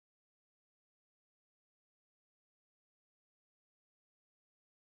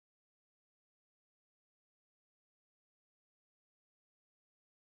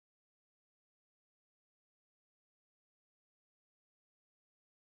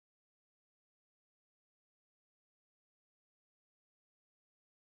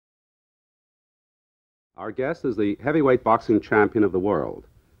Our guest is the heavyweight boxing champion of the world.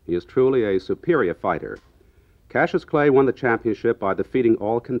 He is truly a superior fighter. Cassius Clay won the championship by defeating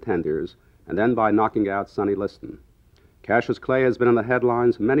all contenders and then by knocking out Sonny Liston. Cassius Clay has been in the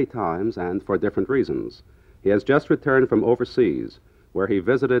headlines many times and for different reasons. He has just returned from overseas, where he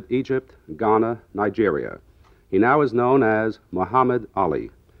visited Egypt, Ghana, Nigeria. He now is known as Muhammad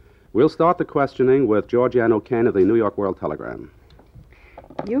Ali. We'll start the questioning with Georgianne O'Kane of the New York World Telegram.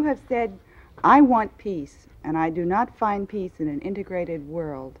 You have said, "I want peace, and I do not find peace in an integrated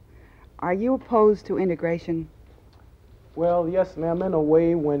world." Are you opposed to integration? Well, yes, ma'am, in a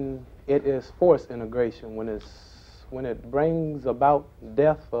way when it is forced integration, when it brings about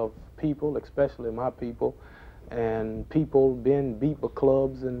death of people, especially my people, and people being beat with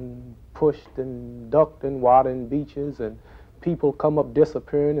clubs and pushed and ducked in water and beaches, and people come up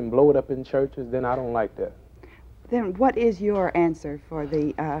disappearing and blow it up in churches, then I don't like that. Then what is your answer for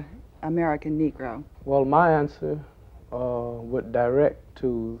the American Negro? Well, my answer would direct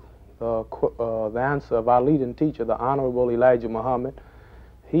to the answer of our leading teacher, the Honorable Elijah Muhammad.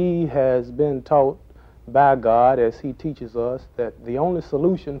 He has been taught by God, as he teaches us, that the only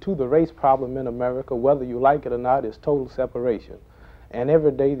solution to the race problem in America, whether you like it or not, is total separation. And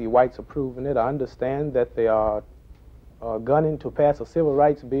every day the whites are proving it. I understand that they are gunning to pass a civil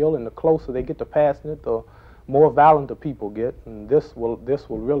rights bill, and the closer they get to passing it, the more violent the people get, and this will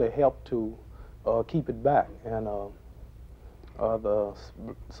really help to keep it back. And the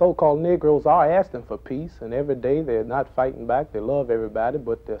so-called Negroes are asking for peace, and every day they're not fighting back. They love everybody,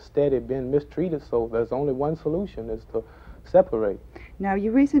 but they're steady being mistreated, so there's only one solution, is to separate. Now,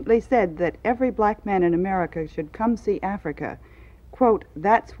 you recently said that every black man in America should come see Africa. Quote,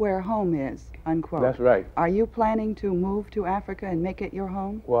 "That's where home is," unquote. That's right. Are you planning to move to Africa and make it your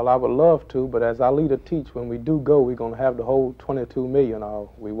home? Well, I would love to, but as our leader teach, when we do go, we're going to have the whole 22 million, or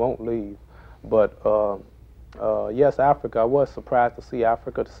we won't leave. But yes, Africa, I was surprised to see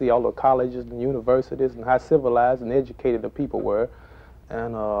Africa, to see all the colleges and universities and how civilized and educated the people were.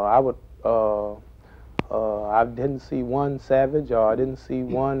 And I didn't see one savage, or I didn't see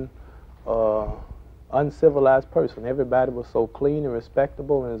one uncivilized person. Everybody was so clean and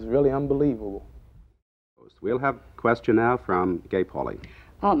respectable, and it's really unbelievable. We'll have a question now from Gay Pauley.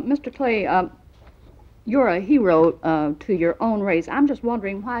 Mr. Clay, you're a hero to your own race. I'm just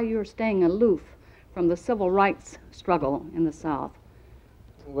wondering why you're staying aloof from the civil rights struggle in the South.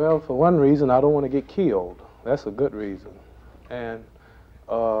 Well, for one reason, I don't want to get killed. That's a good reason. And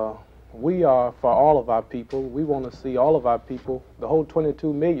we are for all of our people. We want to see all of our people, the whole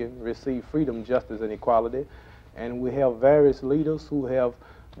 22 million, receive freedom, justice, and equality. And we have various leaders who have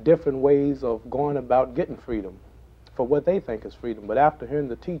different ways of going about getting freedom for what they think is freedom. But after hearing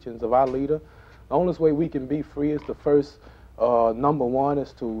the teachings of our leader, the only way we can be free is the first, number one,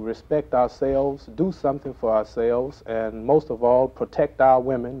 is to respect ourselves, do something for ourselves, and most of all, protect our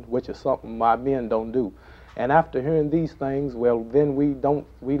women, which is something my men don't do. And after hearing these things, well, then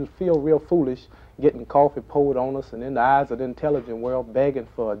we feel real foolish getting coffee poured on us, and in the eyes of the intelligent world, begging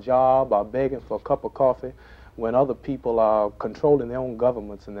for a job or begging for a cup of coffee when other people are controlling their own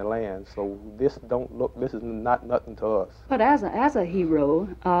governments and their land. So this is not nothing to us. But as a hero,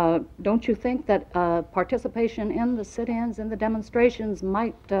 don't you think that participation in the sit-ins and the demonstrations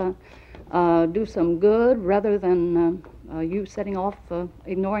might do some good rather than you setting off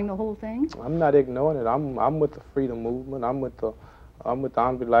ignoring the whole thing? I'm not ignoring it. I'm with the freedom movement. I'm with the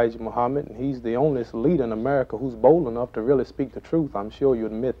Honorable Elijah Muhammad, and he's the only leader in America who's bold enough to really speak the truth. I'm sure you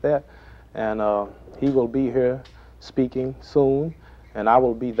admit that. And he will be here speaking soon, and I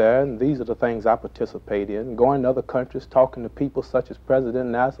will be there, and these are the things I participate in. Going to other countries, talking to people such as President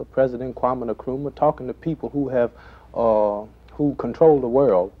Nasser, President Kwame Nkrumah, talking to people who have who control the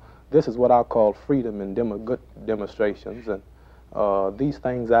world. This is what I call freedom and good demonstrations, and these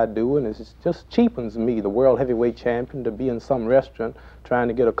things I do, and it just cheapens me, the world heavyweight champion, to be in some restaurant trying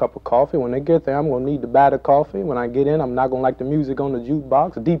to get a cup of coffee. When they get there, I'm going to need to buy the coffee. When I get in, I'm not going to like the music on the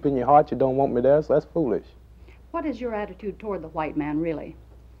jukebox. Deep in your heart, you don't want me there, so that's foolish. What is your attitude toward the white man, really?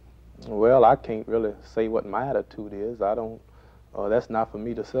 Well, I can't really say what my attitude is. I don't, that's not for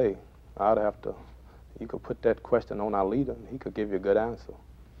me to say. I'd have to, you could put that question on our leader, and he could give you a good answer.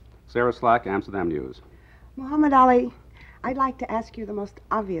 Sarah Slack, Amsterdam News. Muhammad Ali, I'd like to ask you the most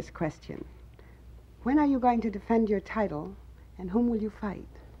obvious question. When are you going to defend your title, and whom will you fight?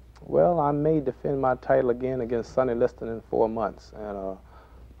 Well, I may defend my title again against Sonny Liston in 4 months, and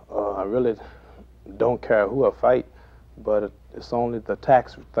I really don't care who I fight, but it's only the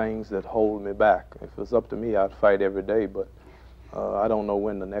tax things that hold me back. If it was up to me, I'd fight every day, but I don't know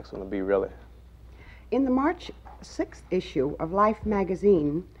when the next one will be, really. In the March 6th issue of Life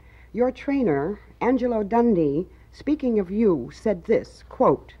magazine, Your trainer, Angelo Dundee, speaking of you, said this,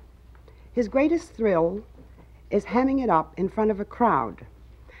 quote, "His greatest thrill is hamming it up in front of a crowd.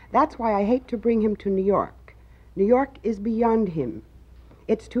 That's why I hate to bring him to New York. New York is beyond him.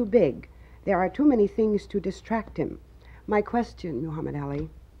 It's too big. There are too many things to distract him." My question, Muhammad Ali,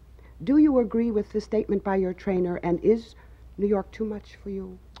 do you agree with the statement by your trainer, and is New York too much for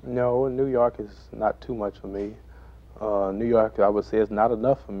you? No, New York is not too much for me. New York, I would say, is not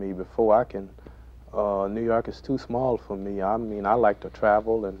enough for me before I can. New York is too small for me. I mean, I like to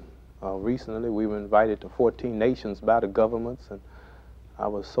travel, and recently we were invited to 14 nations by the governments, and I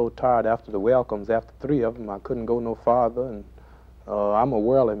was so tired after the welcomes, after 3 of them, I couldn't go no farther, and I'm a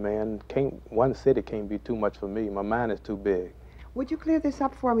worldly man. One city can't be too much for me. My mind is too big. Would you clear this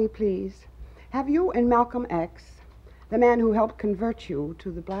up for me, please? Have you and Malcolm X, the man who helped convert you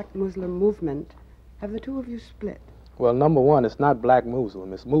to the black Muslim movement, have the two of you split? Well, number one, it's not black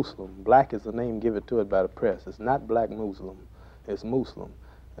Muslim, it's Muslim. Black is the name given to it by the press. It's not black Muslim, it's Muslim.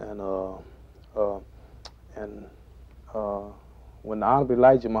 And when the Honorable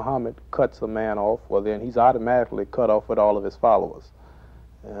Elijah Muhammad cuts a man off, well then he's automatically cut off with all of his followers.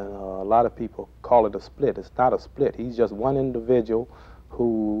 And a lot of people call it a split. It's not a split. He's just one individual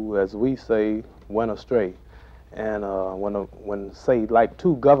who, as we say, went astray. And when say like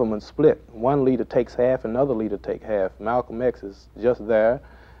 2 governments split, one leader takes half, another leader takes half. Malcolm X is just there,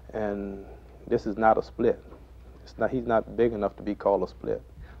 and this is not a split. It's not. He's not big enough to be called a split.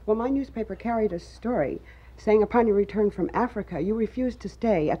 Well, my newspaper carried a story saying upon your return from Africa, you refused to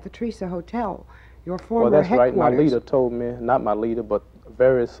stay at the Teresa Hotel, your former Well, that's headquarters. right. My leader told me, not my leader, but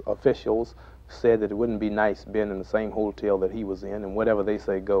various officials said that it wouldn't be nice being in the same hotel that he was in, and whatever they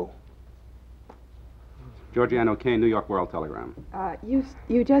say, go. Georgiano Kane, New York World Telegram.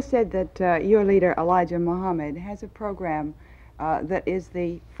 You just said that your leader, Elijah Muhammad, has a program that is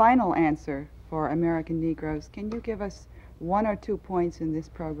the final answer for American Negroes. Can you give us 1 or 2 points in this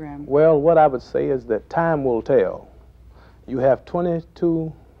program? Well, what I would say is that time will tell. You have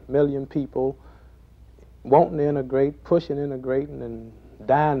 22 million people wanting to integrate, pushing integrating, and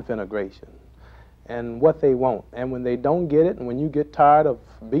dying for integration, and what they want. And when they don't get it, and when you get tired of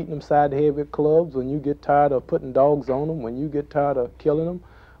beating them side the head with clubs, when you get tired of putting dogs on them, when you get tired of killing them,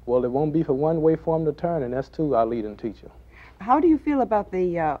 well, it won't be for one way for them to turn, and that's too our leading teacher. How do you feel about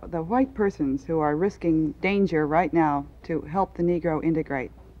the white persons who are risking danger right now to help the Negro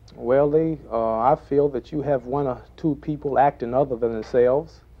integrate? Well, I feel that you have 1 or 2 people acting other than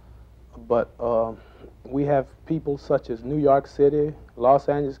themselves, but we have people such as New York City, Los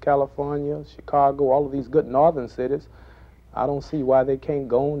Angeles, California, Chicago, all of these good northern cities. I don't see why they can't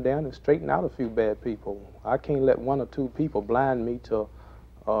go on down and straighten out a few bad people. I can't let 1 or 2 people blind me to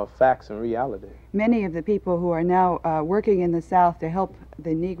facts and reality. Many of the people who are now working in the South to help the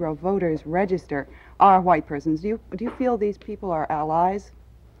Negro voters register are white persons. Do you feel these people are allies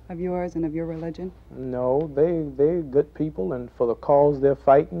of yours and of your religion? No, they're good people, and for the cause they're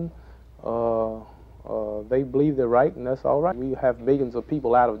fighting, they believe they're right, and that's all right. We have millions of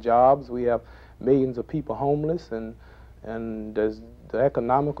people out of jobs. We have millions of people homeless, and there's the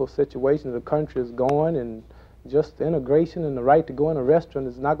economical situation of the country is going, and just integration and the right to go in a restaurant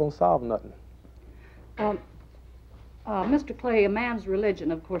is not going to solve nothing. Mr. Clay, a man's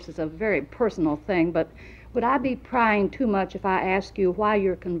religion, of course, is a very personal thing, but would I be prying too much if I ask you why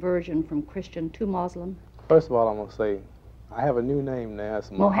your conversion from Christian to Muslim? First of all, I'm going to say, I have a new name now. It's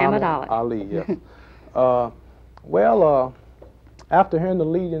Muhammad Ali. Ali, yes. After hearing the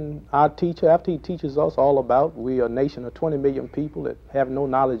leading, our teacher, after he teaches us all about, we are a nation of 20 million people that have no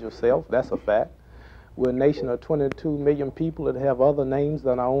knowledge of self. That's a fact. We're a nation of 22 million people that have other names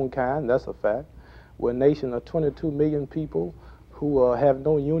than our own kind. That's a fact. We're a nation of 22 million people who have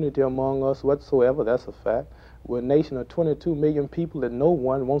no unity among us whatsoever. That's a fact. We're a nation of 22 million people that no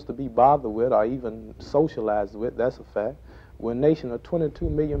one wants to be bothered with or even socialized with. That's a fact. We're a nation of 22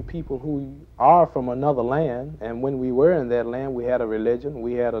 million people who are from another land, and when we were in that land, we had a religion,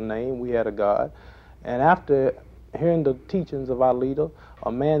 we had a name, we had a God. And after hearing the teachings of our leader,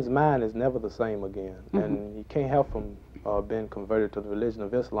 a man's mind is never the same again. And you can't help from being converted to the religion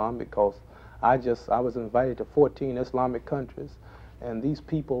of Islam, because I was invited to 14 Islamic countries, and these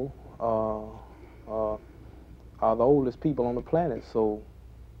people are the oldest people on the planet. So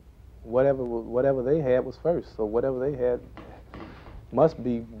whatever they had was first. So whatever they had must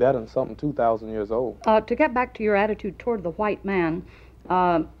be better than something 2,000 years old. To get back to your attitude toward the white man,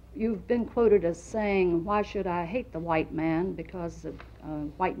 you've been quoted as saying, "Why should I hate the white man? Because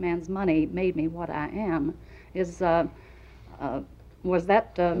white man's money made me what I am." Was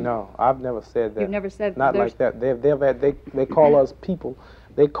that? No, I've never said that. You've never said not like that. They call us people,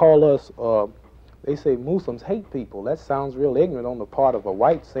 they call us, they say Muslims hate people. That sounds real ignorant on the part of a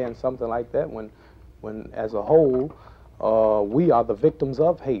white saying something like that when as a whole, we are the victims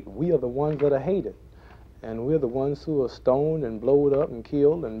of hate. We are the ones that are hated. And we're the ones who are stoned and blowed up and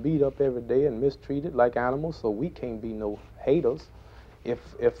killed and beat up every day and mistreated like animals, so we can't be no haters. If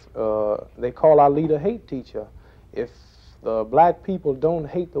they call our leader hate teacher, if the black people don't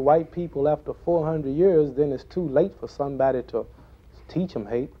hate the white people after 400 years, then it's too late for somebody to teach them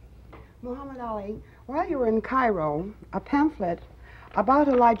hate. Muhammad Ali, while you were in Cairo, a pamphlet about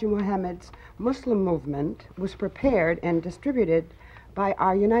Elijah Muhammad's Muslim movement was prepared and distributed by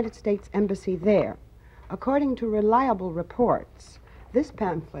our United States Embassy there. According to reliable reports, this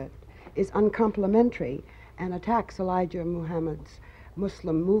pamphlet is uncomplimentary and attacks Elijah Muhammad's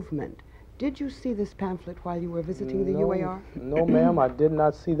Muslim movement. Did you see this pamphlet while you were visiting the UAR? No, ma'am, I did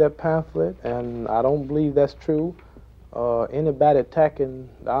not see that pamphlet, and I don't believe that's true. Anybody attacking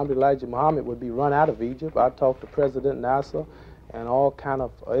the Honorable Elijah Muhammad would be run out of Egypt. I talked to President Nasser and all kind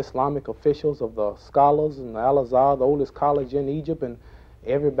of Islamic officials of the scholars and Al-Azhar, the oldest college in Egypt, and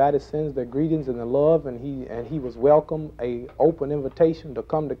everybody sends their greetings and their love, and he was welcome, a open invitation to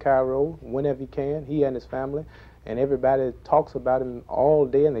come to Cairo whenever he can, he and his family, and everybody talks about him all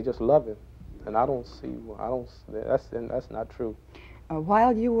day, and they just love him. And that's not true.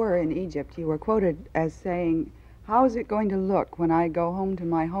 While you were in Egypt, you were quoted as saying, "How is it going to look when I go home to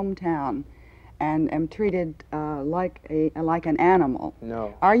my hometown and am treated like an animal?"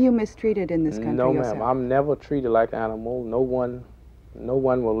 No. Are you mistreated in this country No, yourself? ma'am. I'm never treated like an animal. No one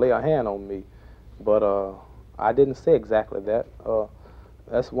will lay a hand on me. But I didn't say exactly that.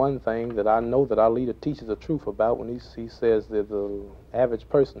 That's one thing that I know that our leader teaches the truth about when he says that the average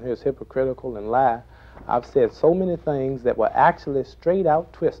person here is hypocritical and lie. I've said so many things that were actually straight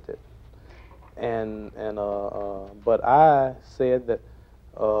out twisted. But I said that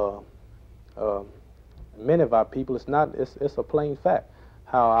many of our people, it's a plain fact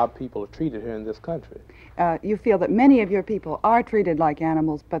how our people are treated here in this country. You feel that many of your people are treated like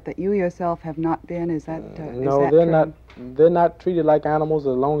animals, but that you yourself have not been. Is that no? Is that They're true? not. They're not treated like animals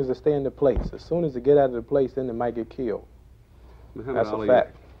as long as they stay in their place. As soon as they get out of the place, then they might get killed. Muhammad That's Ali, a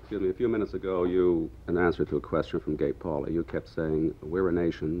fact. excuse me, a few minutes ago, in answer to a question from Gay Pauley, you kept saying, "We're a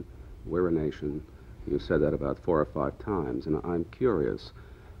nation, we're a nation." You said that about 4 or 5 times, and I'm curious.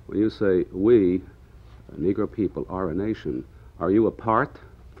 When you say we, Negro people, are a nation, are you apart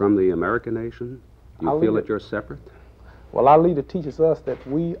from the American nation? Do you feel that you're separate? Well, our leader teaches us that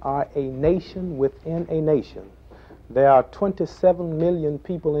we are a nation within a nation. There are 27 million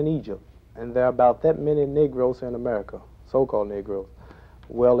people in Egypt, and there are about that many Negroes in America, so-called Negroes.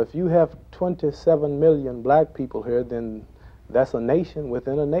 Well, if you have 27 million black people here, then that's a nation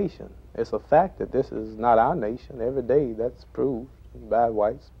within a nation. It's a fact that this is not our nation. Every day that's proved by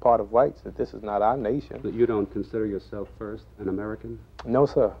whites, part of whites, that this is not our nation. That you don't consider yourself first an American? No,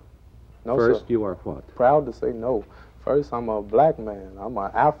 sir. No, First, sir. you are what? Proud to say no. First, I'm a black man. I'm an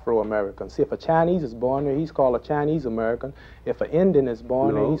Afro-American. See, if a Chinese is born here, he's called a Chinese-American. If an Indian is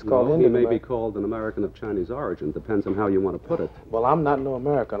born here, he's called Indian. He may be Indian-American. called an American of Chinese origin. Depends on how you want to put it. Well, I'm not no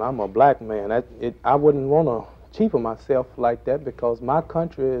American. I'm a black man. I wouldn't want to cheapen myself like that because my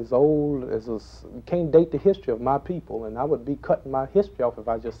country is old. Can't date the history of my people, and I would be cutting my history off if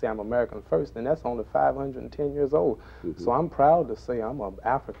I just say I'm American first, and that's only 510 years old. Mm-hmm. So I'm proud to say I'm an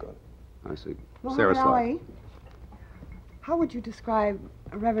African. I see. Muhammad Sarah Slack. Ali, how would you describe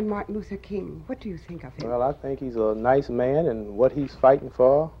Reverend Martin Luther King? What do you think of him? Well, I think he's a nice man, and what he's fighting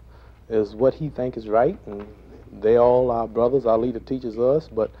for is what he thinks is right, and they all our brothers. Our leader teaches us,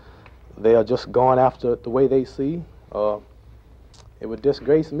 but they are just going after it the way they see. It would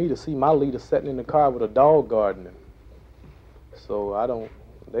disgrace me to see my leader sitting in the car with a dog guarding him. So I don't.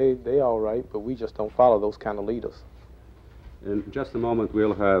 They all right, but we just don't follow those kind of leaders. In just a moment,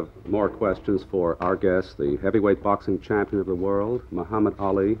 we'll have more questions for our guest, the heavyweight boxing champion of the world, Muhammad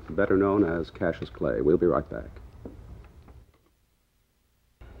Ali, better known as Cassius Clay. We'll be right back.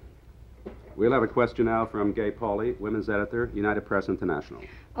 We'll have a question now from Gay Pauley, women's editor, United Press International.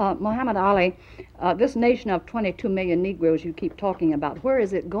 Muhammad Ali, this nation of 22 million Negroes you keep talking about, where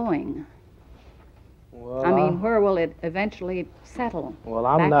is it going? Well, I mean, where will it eventually settle? Well,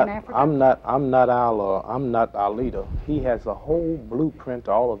 Back I'm in Africa? not our leader. He has a whole blueprint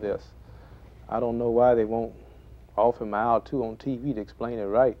to all of this. I don't know why they won't offer him an hour or two on TV to explain it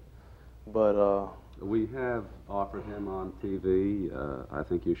right. But We have offered him on TV, I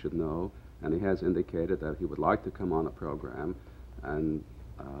think you should know, and he has indicated that he would like to come on a program, and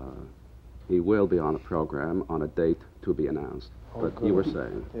he will be on a program on a date to be announced. But good. you were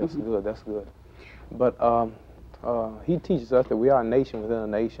saying. Yes, good. That's good. But He teaches us that we are a nation within a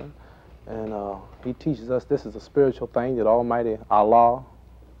nation, and he teaches us this is a spiritual thing, that Almighty Allah,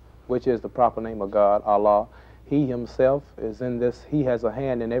 which is the proper name of God, Allah, He himself is in this. He has a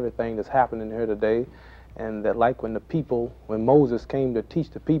hand in everything that's happening here today, and that like when Moses came to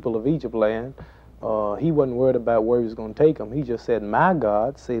teach the people of Egypt land, he wasn't worried about where he was going to take them. He just said, my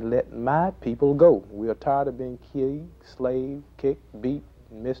God, say, let my people go. We are tired of being killed, slaved, kicked, beat,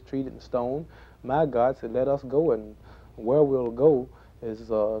 mistreated, and stoned. My God said, let us go, and where we'll go is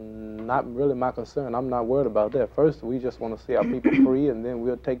not really my concern. I'm not worried about that. First, we just want to see our people free, and then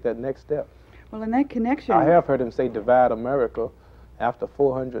we'll take that next step. Well, in that connection... I have heard him say divide America. After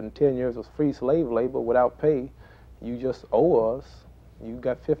 410 years of free slave labor without pay, you just owe us. You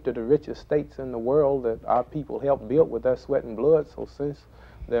got 50 of the richest states in the world that our people helped build with their sweat and blood. So since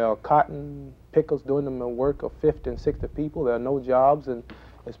there are cotton pickers doing the work of 50 and 60 people, there are no jobs, and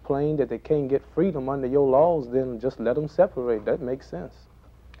it's plain that they can't get freedom under your laws, then just let them separate. That makes sense.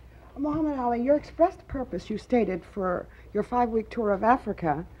 Muhammad Ali, your expressed purpose, you stated, for your 5-week tour of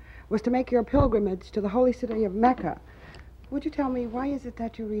Africa was to make your pilgrimage to the holy city of Mecca. Would you tell me, why is it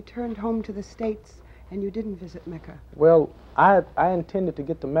that you returned home to the States and you didn't visit Mecca? Well, I intended to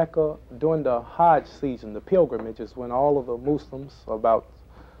get to Mecca during the Hajj season, the pilgrimages, when all of the Muslims, about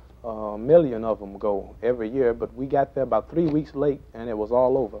a million of them, go every year, but we got there about 3 weeks late and it was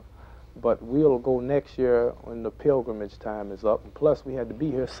all over. But we'll go next year when the pilgrimage time is up. And plus, we had to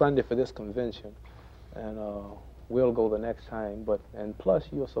be here Sunday for this convention, and we'll go the next time. And plus,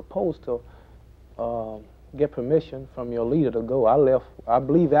 you're supposed to get permission from your leader to go. I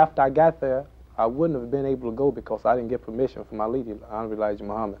believe after I got there, I wouldn't have been able to go because I didn't get permission from my leader, Honorable Elijah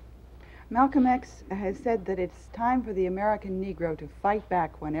Muhammad. Malcolm X has said that it's time for the American Negro to fight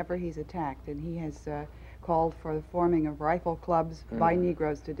back whenever he's attacked, and he has called for the forming of rifle clubs by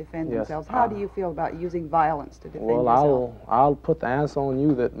Negroes to defend themselves. How do you feel about using violence to defend yourself? Well, I'll put the answer on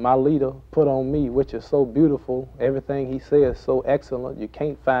you that my leader put on me, which is so beautiful. Everything he says is so excellent. You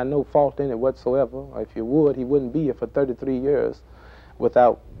can't find no fault in it whatsoever. If you would, he wouldn't be here for 33 years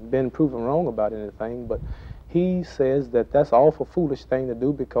without being proven wrong about anything. But he says that that's an awful foolish thing to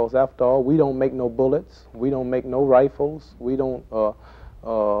do, because after all, we don't make no bullets, we don't make no rifles, we don't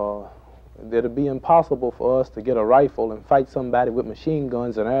it'd be impossible for us to get a rifle and fight somebody with machine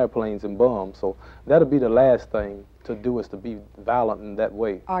guns and airplanes and bombs. So that'll be the last thing to do, is to be violent in that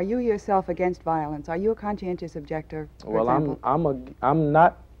way. Are you yourself against violence? Are you a conscientious objector, for Well, example? I'm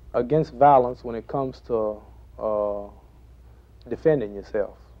not against violence when it comes to defending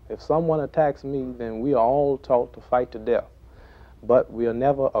yourself. If someone attacks me, then we are all taught to fight to death, but we are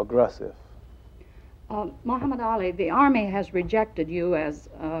never aggressive. Muhammad Ali, the Army has rejected you as,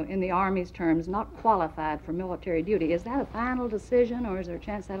 in the Army's terms, not qualified for military duty. Is that a final decision, or is there a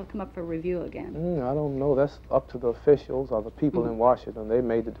chance that'll come up for review again? I don't know. That's up to the officials or the people in Washington. They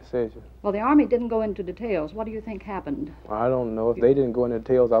made the decision. Well, the Army didn't go into details. What do you think happened? I don't know. If they didn't go into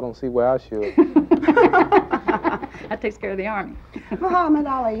details, I don't see where I should. That takes care of the Army. Muhammad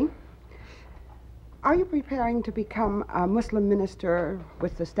Ali, are you preparing to become a Muslim minister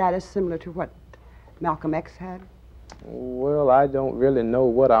with the status similar to what Malcolm X had? Well, I don't really know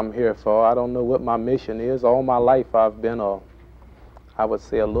what I'm here for. I don't know what my mission is. All my life I've been I would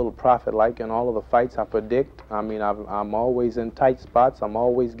say a little prophet-like in all of the fights I predict. I mean, I'm always in tight spots. I'm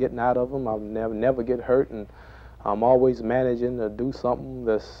always getting out of them. I never get hurt, and I'm always managing to do something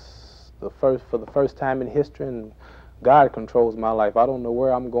that's for the first time in history, and God controls my life. I don't know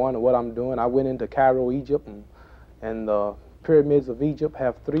where I'm going or what I'm doing. I went into Cairo, Egypt, and the pyramids of Egypt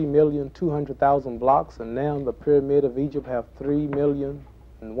have 3,200,000 blocks, and now the pyramid of Egypt have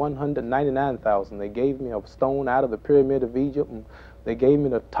 3,199,000. They gave me a stone out of the pyramid of Egypt, and they gave me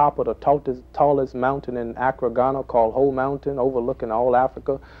the top of the tallest mountain in Accra, Ghana, called Whole Mountain, overlooking all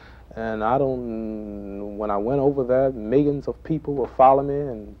Africa. And when I went over there, millions of people were following me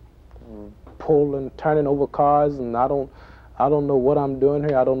and turning over cars, and I don't know what I'm doing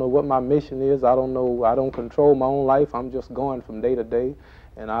here. I don't know what my mission is. I don't know. I don't control my own life. I'm just going from day to day,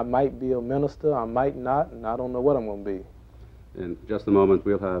 and I might be a minister, I might not, and I don't know what I'm going to be. In just a moment,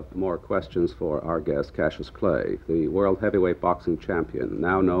 we'll have more questions for our guest, Cassius Clay, the world heavyweight boxing champion,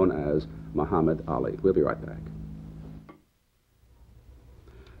 now known as Muhammad Ali. We'll be right back.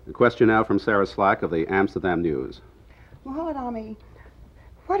 A question now from Sarah Slack of the Amsterdam News. Muhammad Ali,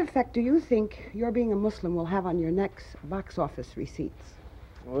 what effect do you think your being a Muslim will have on your next box office receipts?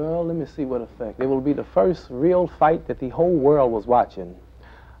 Well, let me see what effect. It will be the first real fight that the whole world was watching.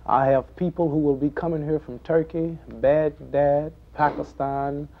 I have people who will be coming here from Turkey, Baghdad,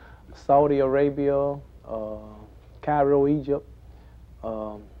 Pakistan, Saudi Arabia, Cairo, Egypt,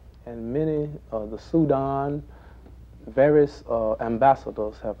 and many, the Sudan, various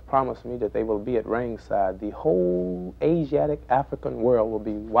ambassadors have promised me that they will be at ringside. The whole Asiatic African world will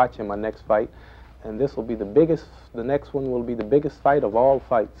be watching my next fight, and this will be the biggest, the next one will be the biggest fight of all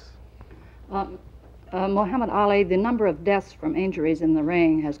fights. Muhammad Ali, the number of deaths from injuries in the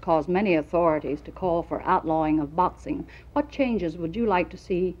ring has caused many authorities to call for outlawing of boxing. What changes would you like to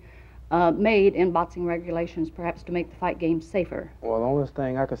see made in boxing regulations, perhaps to make the fight game safer? Well, the only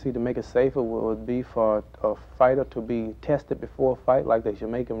thing I could see to make it safer would be for a fighter to be tested before a fight, like they should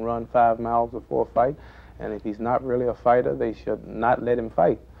make him run 5 miles before a fight, and if he's not really a fighter, they should not let him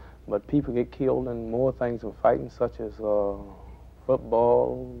fight. But people get killed in more things than fighting, such as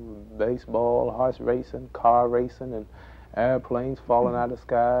football, baseball, horse racing, car racing, and airplanes falling out of the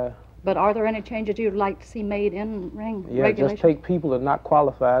sky. But are there any changes you'd like to see made in ring Yeah, regulations? just take people that are not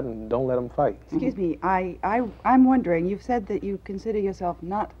qualified and don't let them fight. Excuse me, I'm wondering, you've said that you consider yourself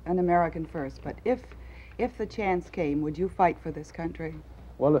not an American first, but if the chance came, would you fight for this country?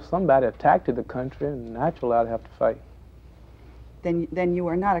 Well, if somebody attacked the country, naturally I'd have to fight. Then you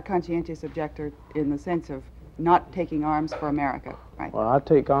are not a conscientious objector in the sense of not taking arms for America, right? Well, I'd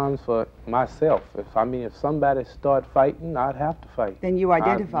take arms for myself. If somebody start fighting, I'd have to fight. Then you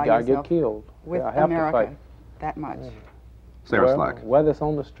identify I'd yourself get killed. with Yeah, I have America to fight. that much. Yeah. Sarah Well, Slack. whether it's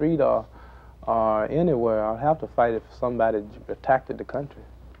on the street or anywhere, I'd have to fight if somebody attacked the country.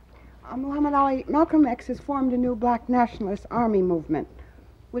 Muhammad Ali, Malcolm X has formed a new black nationalist army movement.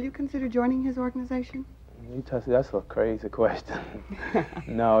 Will you consider joining his organization? That's a crazy question.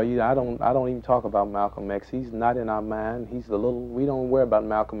 No, I don't even talk about Malcolm X. He's not in our mind. We don't worry about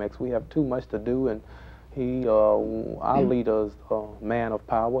Malcolm X. We have too much to do, and our leader is a man of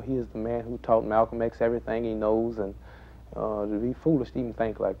power. He is the man who taught Malcolm X everything he knows, and to be foolish to even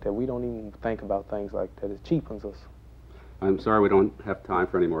think like that. We don't even think about things like that. It cheapens us. I'm sorry we don't have time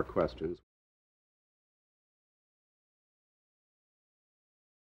for any more questions.